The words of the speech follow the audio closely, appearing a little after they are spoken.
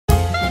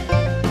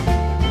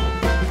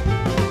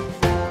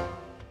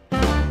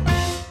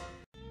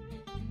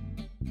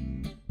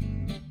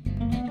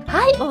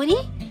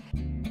Odie?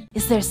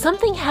 Is there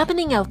something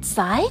happening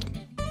outside?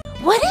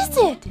 What is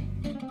it?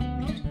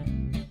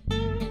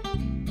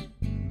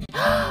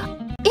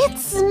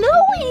 It's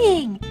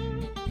snowing!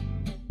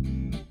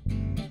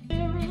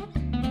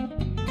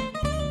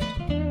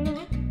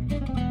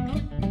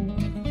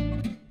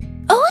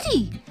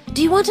 Odie,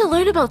 do you want to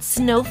learn about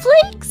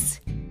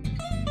snowflakes?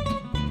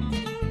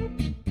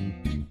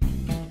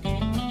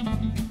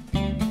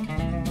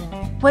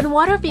 When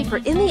water vapor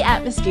in the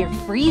atmosphere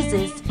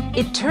freezes,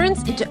 it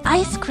turns into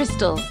ice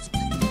crystals.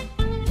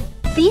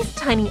 These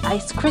tiny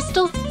ice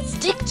crystals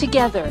stick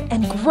together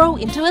and grow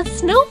into a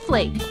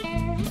snowflake.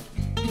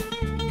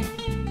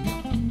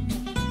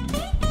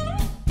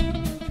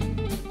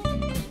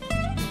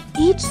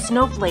 Each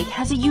snowflake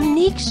has a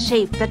unique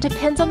shape that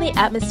depends on the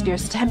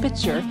atmosphere's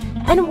temperature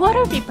and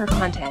water vapor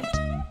content.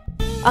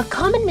 A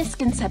common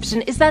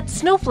misconception is that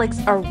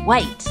snowflakes are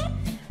white.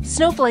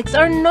 Snowflakes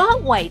are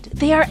not white,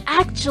 they are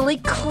actually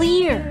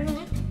clear.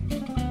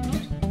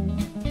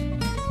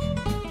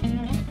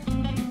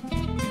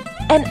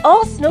 And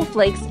all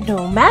snowflakes,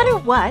 no matter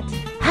what,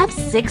 have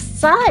 6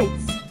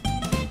 sides.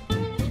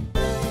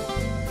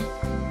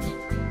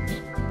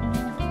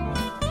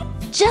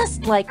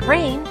 Just like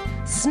rain,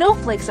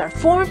 snowflakes are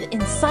formed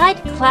inside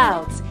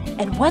clouds,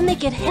 and when they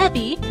get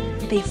heavy,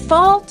 they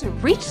fall to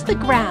reach the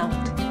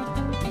ground.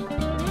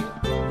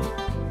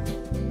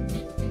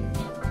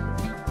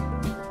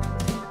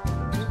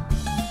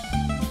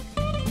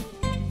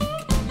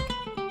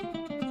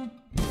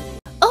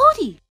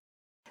 Odie,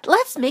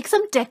 let's make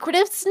some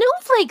decorative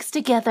snowflakes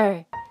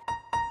together.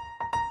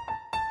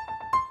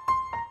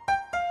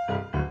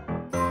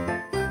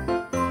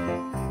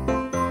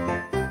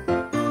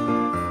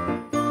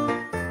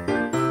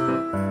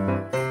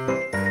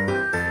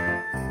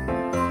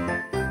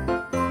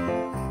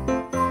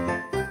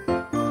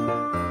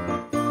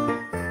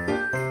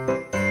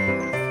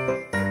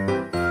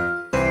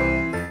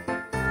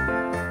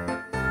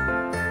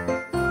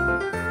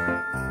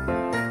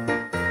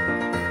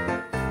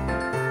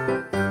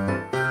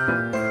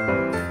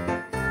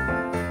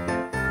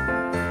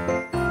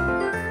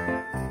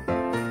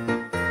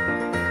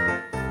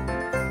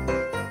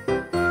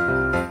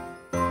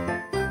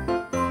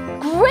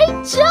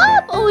 Great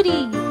job,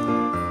 Odie!